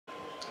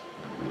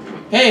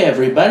Hey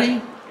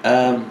everybody,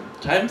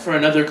 time for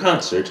another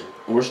concert.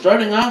 We're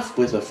starting off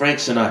with a Frank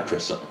Sinatra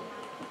song.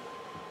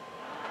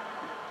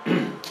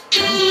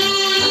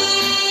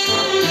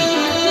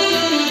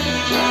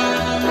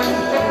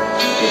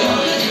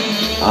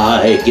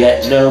 I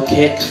get no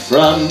kick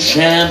from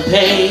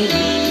champagne.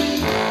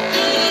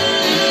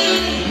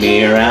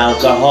 Mere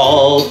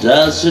alcohol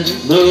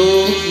doesn't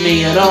move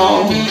me at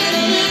all.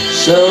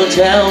 So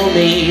tell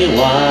me,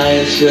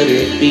 why should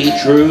it be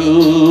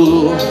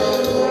true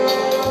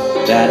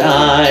that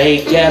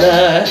I get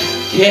a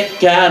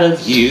kick out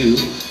of you?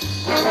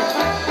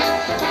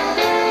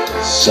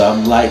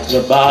 Some like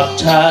the Bob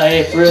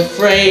type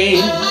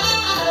refrain.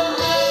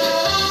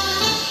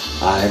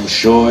 I'm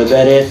sure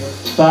that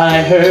if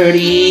I heard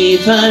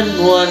even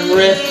one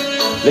riff,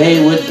 they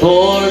would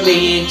bore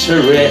me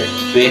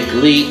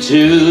terrifically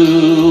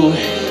too.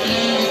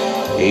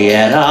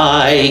 Yet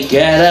I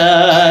get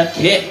a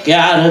kick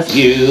out of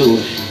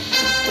you.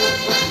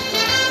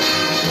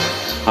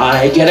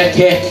 I get a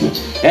kick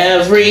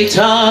every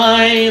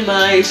time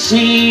I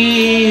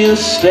see you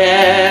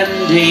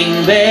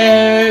standing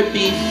there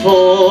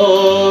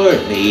before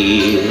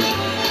me.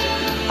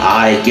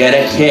 I get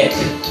a kick,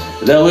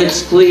 though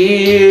it's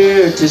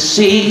clear to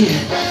see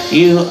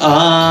you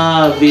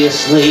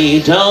obviously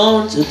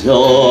don't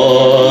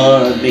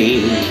adore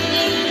me.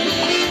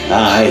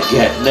 I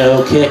get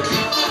no kick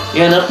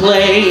in a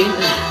plane,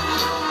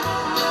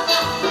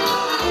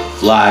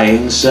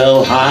 flying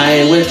so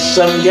high with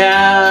some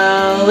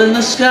gal in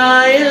the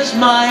sky is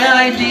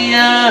my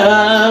idea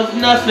of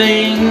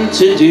nothing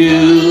to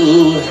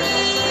do.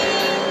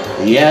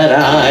 Yet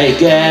I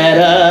get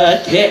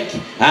a kick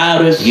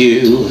out of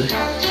you.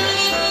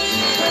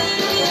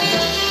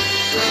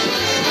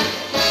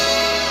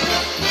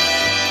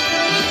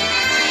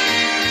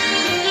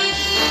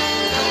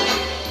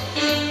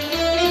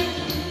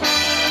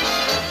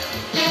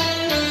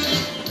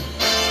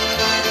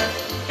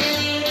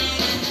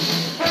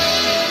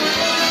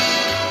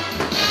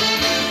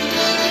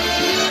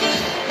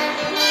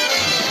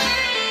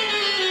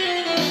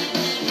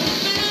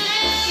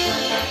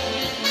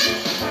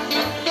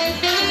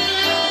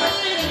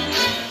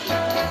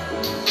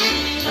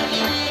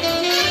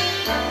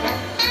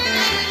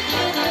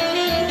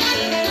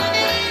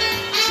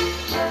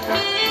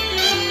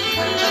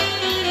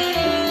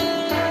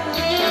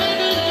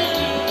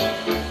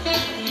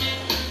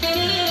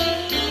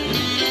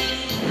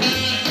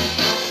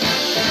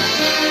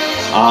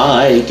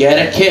 I get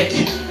a kick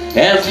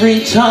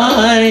every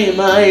time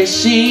I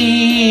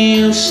see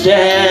you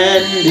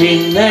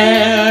standing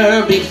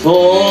there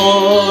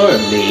before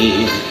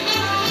me.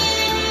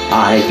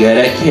 I get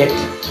a kick,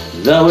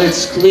 though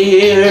it's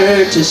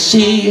clear to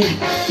see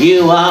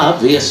you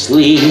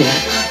obviously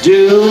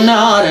do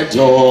not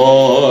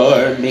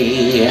adore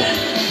me.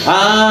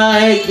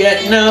 I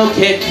get no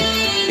kick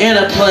in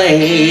a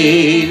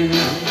plane,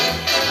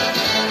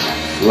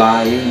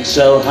 flying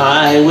so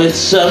high with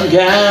some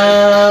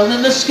gal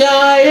in the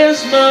sky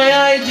is my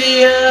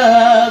idea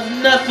of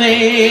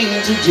nothing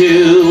to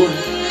do.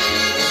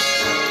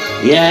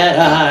 Yet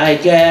I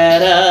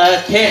get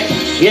a kick,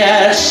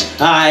 yes,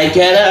 I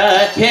get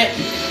a kick,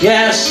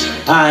 yes,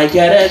 I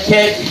get a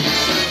kick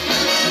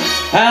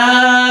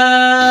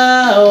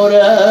out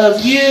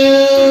of you.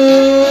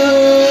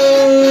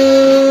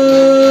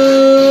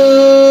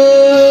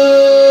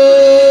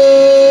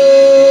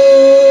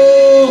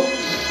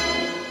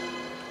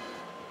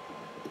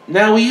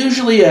 Now, we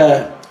usually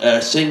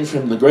sing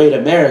from the Great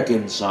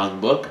American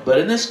Songbook, but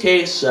in this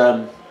case,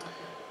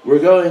 we're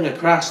going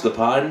across the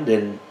pond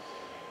and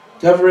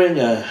covering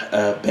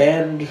a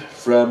band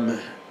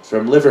from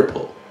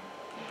Liverpool.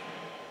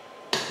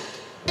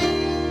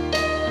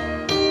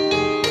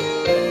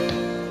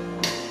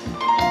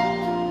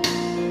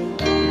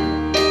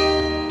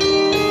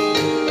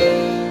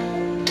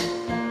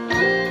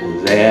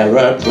 There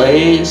are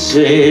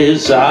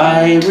places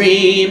I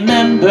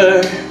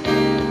remember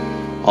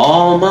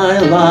all my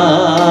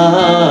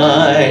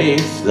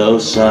life, though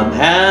some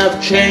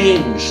have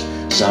changed,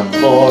 some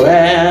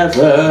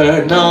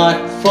forever,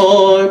 not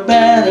for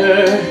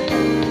better.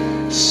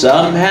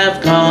 Some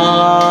have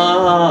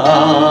gone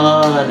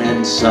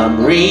and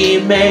some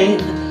remain.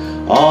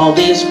 All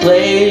these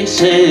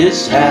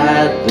places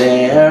had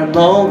their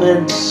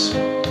moments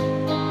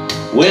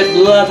with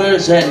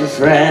lovers and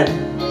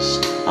friends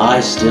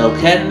I still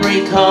can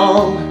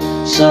recall.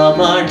 Some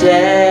are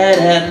dead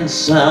and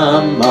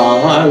some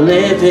are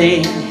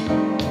living.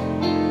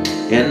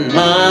 In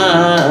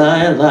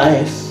my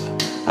life,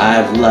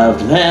 I've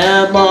loved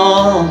them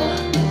all.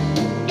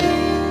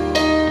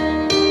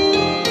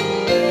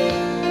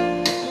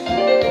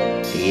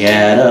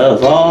 Yet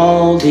of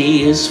all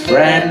these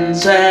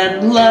friends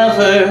and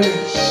lovers,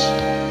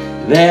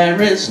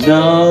 there is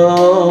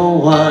no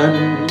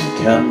one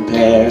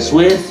compares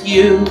with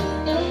you.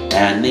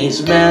 And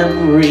these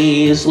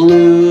memories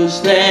lose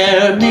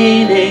their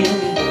meaning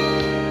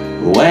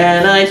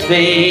when I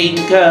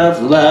think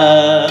of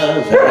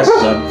love as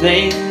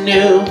something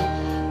new.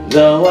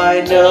 Though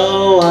I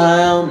know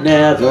I'll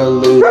never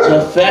lose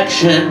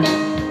affection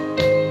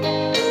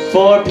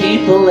for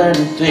people and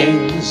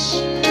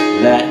things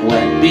that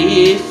went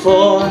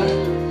before.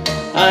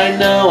 I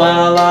know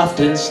I'll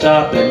often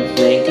stop and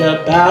think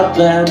about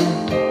them.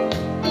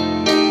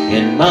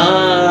 In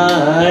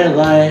my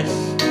life,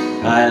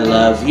 I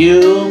love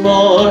you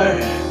more.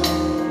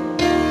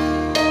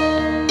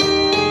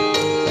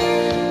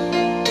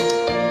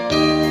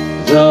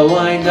 Though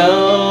I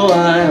know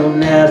I'll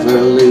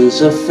never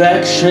lose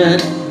affection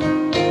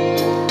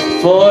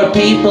for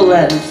people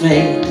and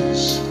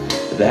things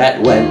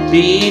that went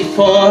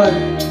before,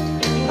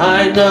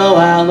 I know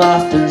I'll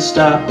often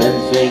stop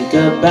and think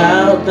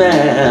about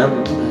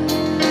them.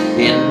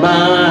 In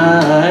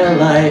my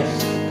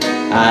life,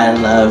 I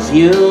love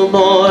you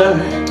more.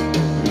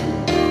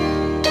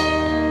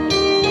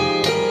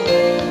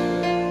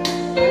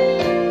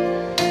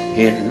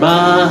 In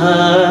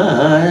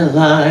my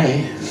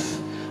life,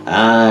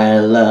 I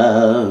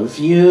love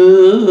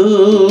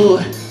you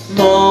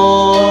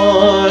more.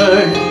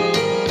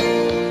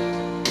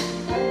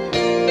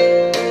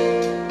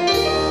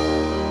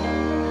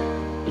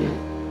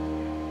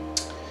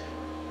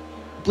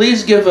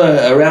 Please give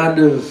a round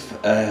of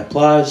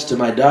applause to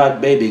my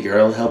dog, Baby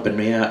Girl, helping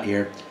me out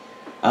here.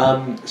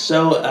 Now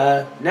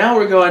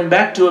we're going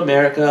back to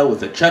America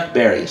with a Chuck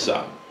Berry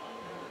song.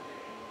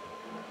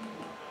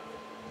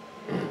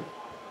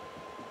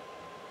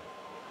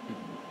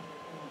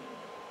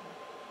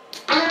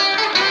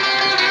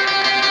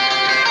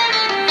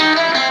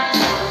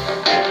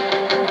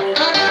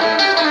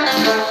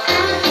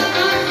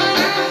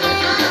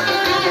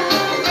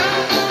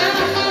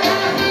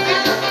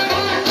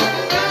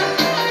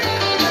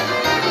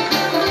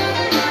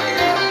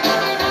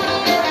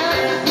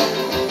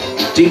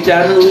 Deep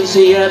down in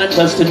Louisiana,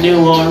 close to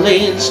New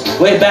Orleans,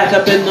 way back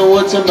up in the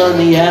woods among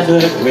the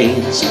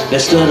evergreens, there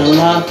stood a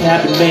log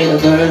cabin made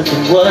of earth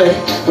and wood,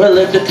 where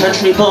lived a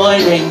country boy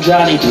named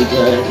Johnny B.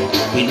 Good.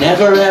 He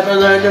never ever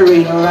learned to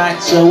read or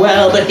write so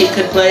well, but he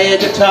could play a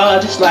guitar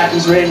just like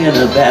he's ringing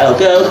a bell.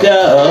 Go,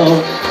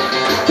 go,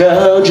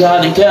 go,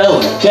 Johnny,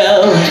 go,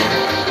 go,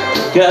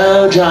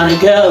 go, Johnny,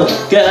 go,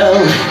 go,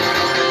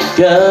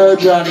 go,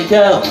 Johnny,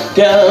 go,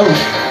 go,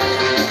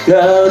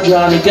 go,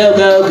 Johnny, go,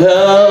 go,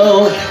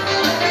 go.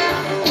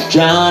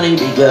 Johnny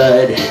be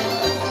good.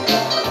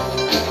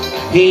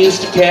 He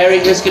used to carry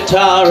his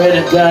guitar in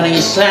a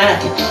gunny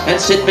sack and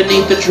sit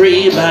beneath the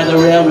tree by the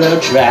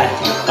railroad track.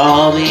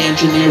 All the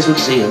engineers would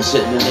see him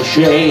sitting in the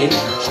shade,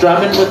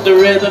 strumming with the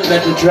rhythm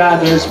that the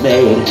drivers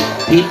made.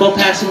 People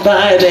passing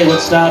by, they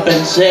would stop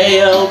and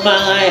say, oh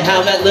my,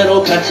 how that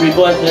little country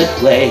boy could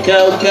play.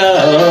 Go,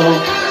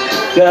 go,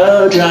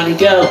 go, Johnny,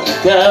 go,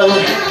 go,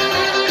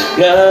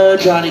 go,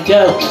 Johnny,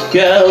 go,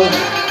 go,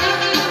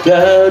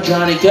 go,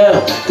 Johnny,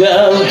 go,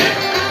 go,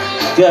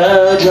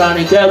 go,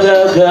 Johnny, go,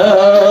 go,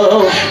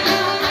 go,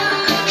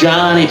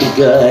 Johnny be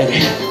good.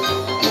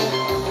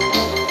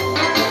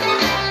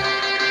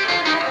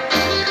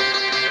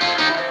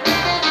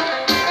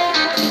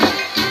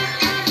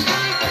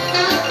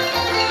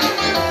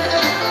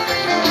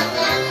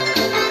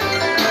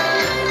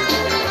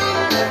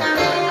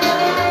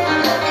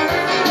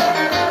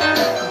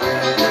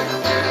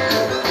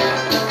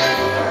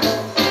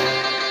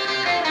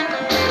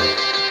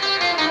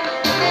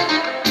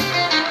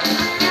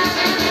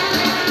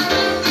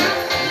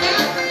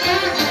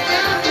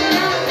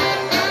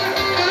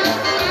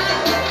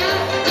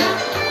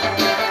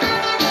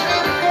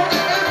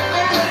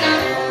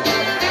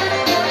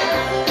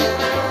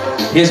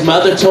 His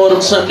mother told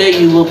him, someday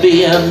you will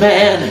be a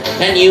man,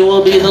 and you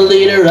will be the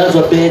leader of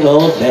a big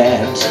old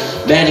band.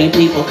 Many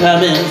people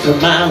coming from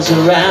miles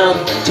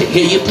around to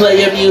hear you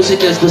play your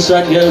music as the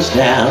sun goes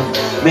down.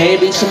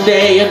 Maybe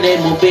someday your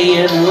name will be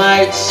in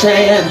lights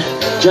saying,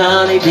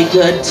 Johnny be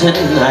good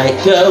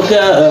tonight. Go,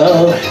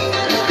 go,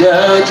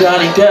 go,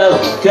 Johnny, go,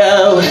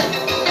 go,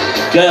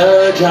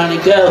 go, Johnny,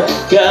 go,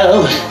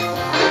 go,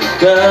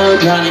 go,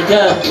 Johnny,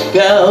 go,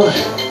 go,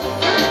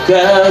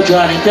 go,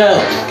 Johnny,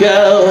 go,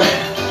 go,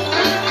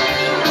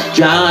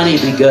 Johnny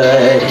be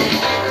good.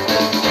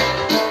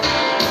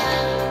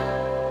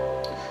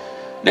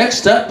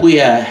 Next up we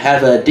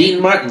have a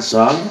Dean Martin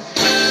song.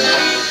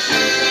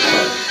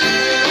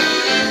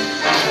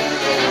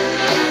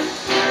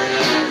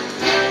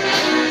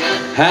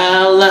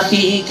 How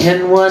lucky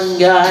can one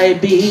guy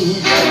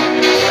be?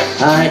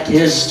 I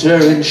kissed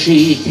her and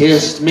she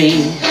kissed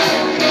me.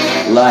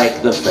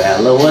 Like the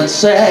fella once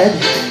said,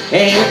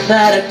 ain't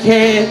that a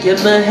kick in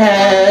the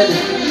head?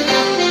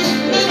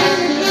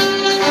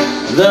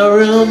 The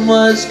room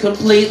was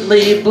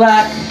completely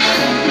black.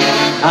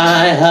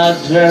 I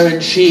hugged her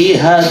and she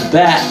hugged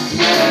back.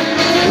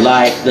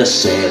 Like the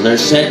sailor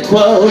said,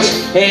 quote,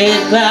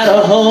 ain't that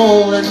a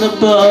hole in the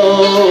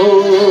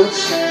boat?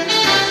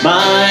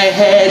 My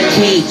head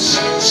keeps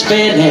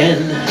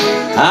spinning.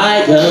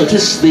 I go to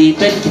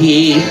sleep and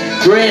keep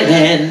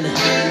grinning.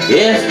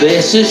 If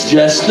this is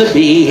just the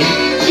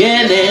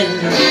beginning,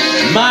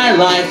 my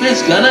life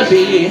is gonna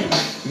be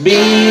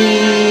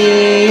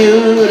beautiful.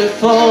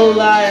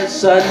 I have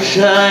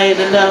sunshine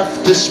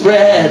enough to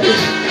spread.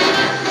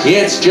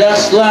 It's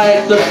just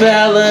like the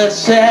fella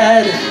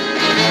said,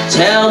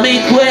 Tell me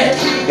quick,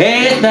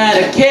 ain't that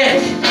a kick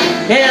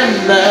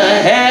in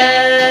the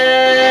head?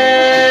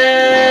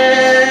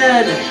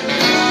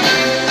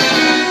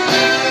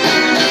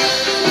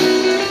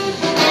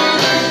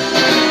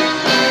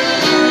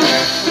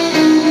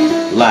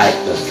 Like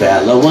the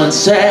fella once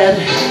said,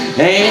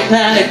 ain't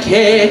that a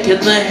kick in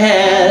the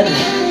head?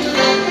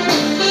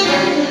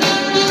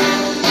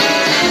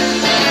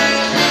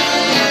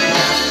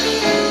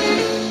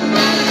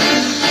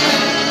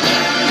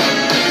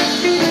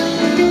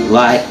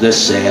 Like the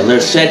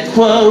sailor said,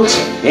 quote,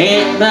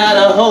 ain't that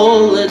a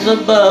hole in the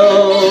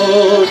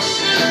boat?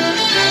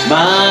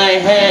 My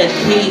head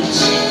keeps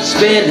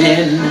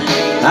spinning,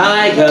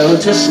 I go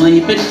to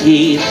sleep and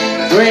keep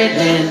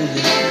grinning.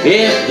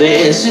 If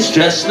this is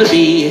just the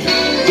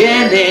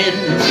beginning,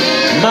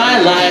 my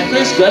life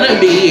is gonna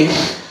be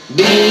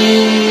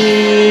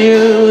beautiful.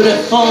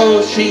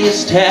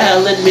 She's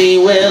telling me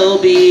we'll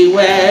be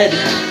wed.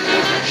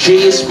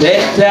 She's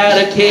picked out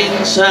a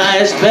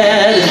king-size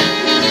bed.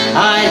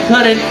 I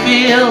couldn't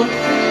feel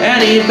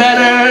any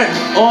better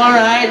or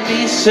I'd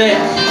be sick.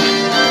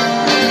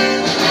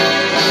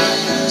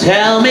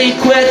 Tell me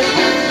quick,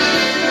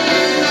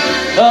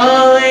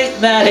 oh,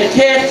 ain't that a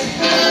kick?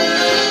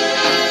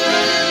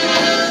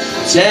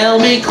 Tell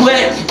me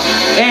quick,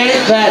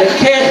 ain't that a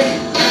kick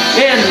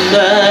in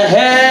the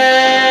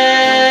head?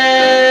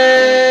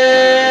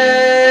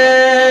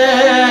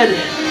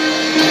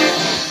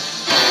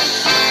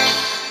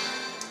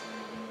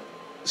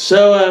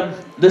 So,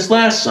 this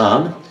last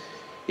song,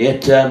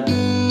 it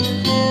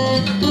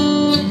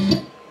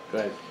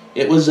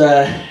was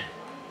an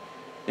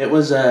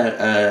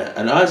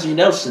Ozzie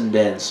Nelson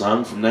Band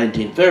song from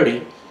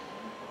 1930,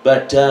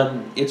 but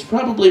it's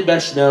probably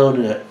best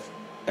known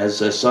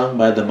as a song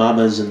by the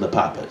Mamas and the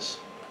Papas.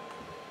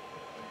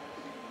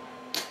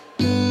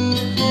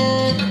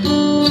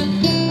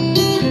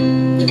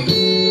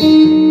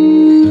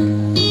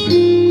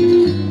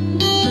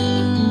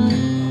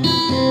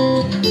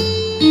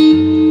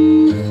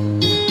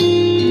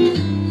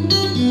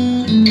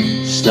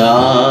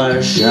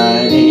 Stars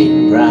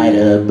shining bright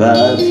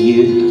above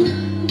you,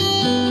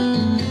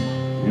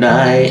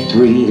 night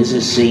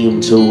breezes seem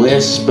to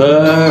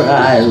whisper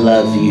I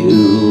love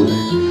you.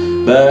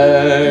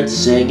 Birds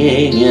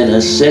singing in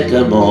a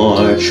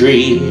sycamore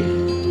tree,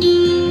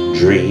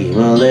 dream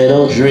a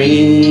little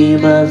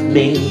dream of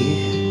me.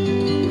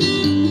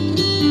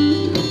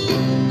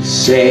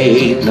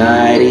 Say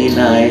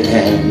nighty-night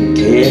and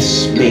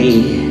kiss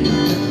me.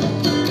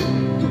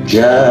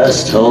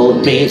 Just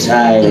hold me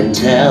tight and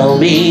tell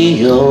me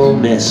you'll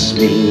miss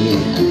me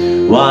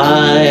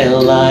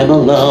while I'm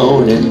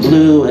alone and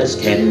blue as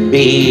can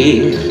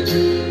be.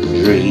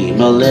 Dream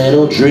a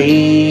little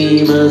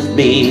dream of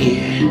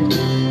me.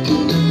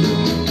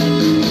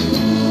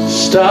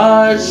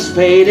 Stars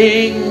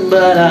fading,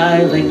 but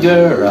I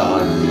linger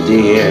on,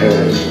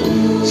 dear,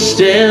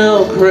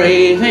 still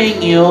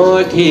craving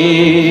your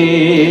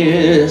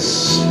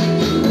kiss.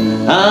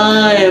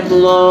 I'm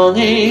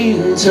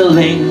longing to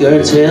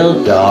linger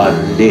till dawn,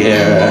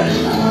 dear,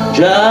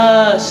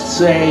 just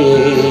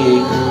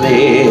saying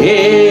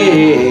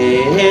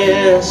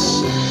this.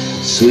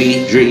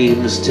 Sweet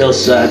dreams till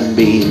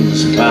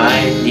sunbeams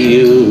find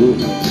you,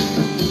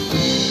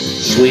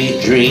 sweet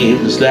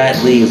dreams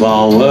that leave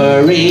all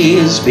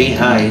worries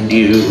behind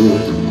you.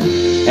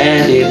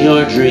 And in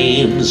your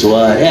dreams,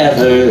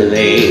 whatever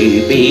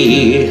they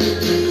be,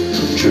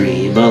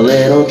 dream a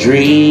little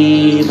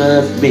dream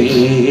of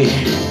me.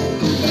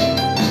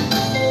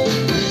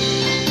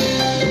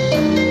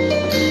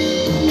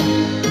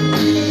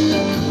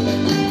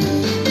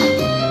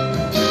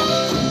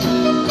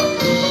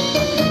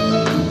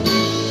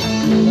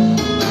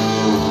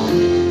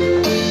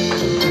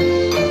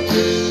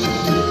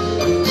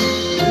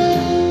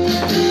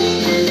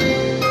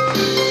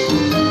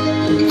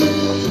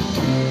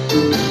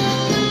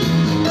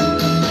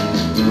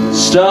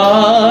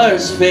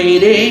 Stars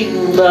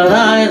fading, but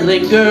I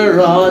linger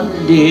on,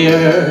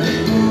 dear,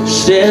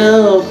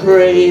 still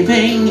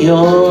craving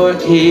your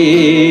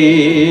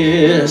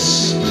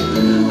kiss.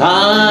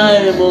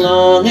 I'm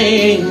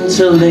longing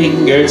to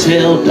linger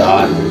till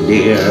dawn,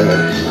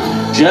 dear,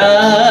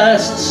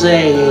 just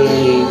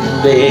saying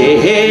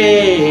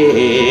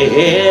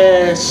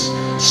this.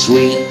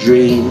 Sweet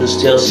dreams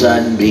till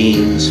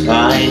sunbeams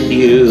find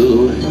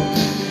you,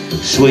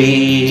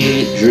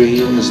 sweet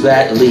dreams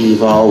that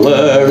leave all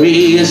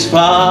worries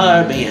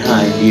far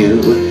behind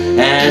you.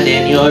 And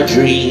in your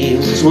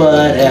dreams,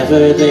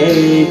 whatever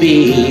they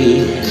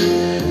be,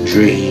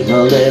 dream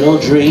a little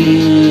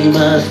dream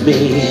of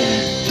me.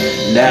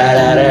 Da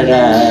da da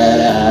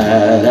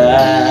da da da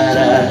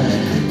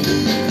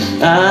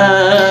da da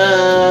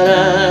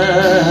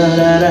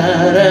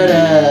da da da.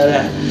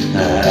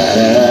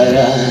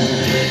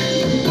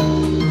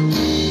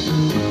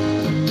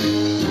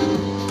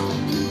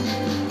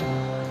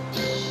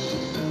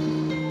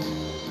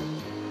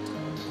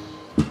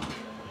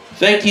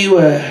 Thank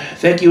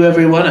you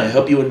everyone. I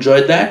hope you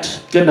enjoyed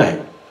that. Good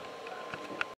night.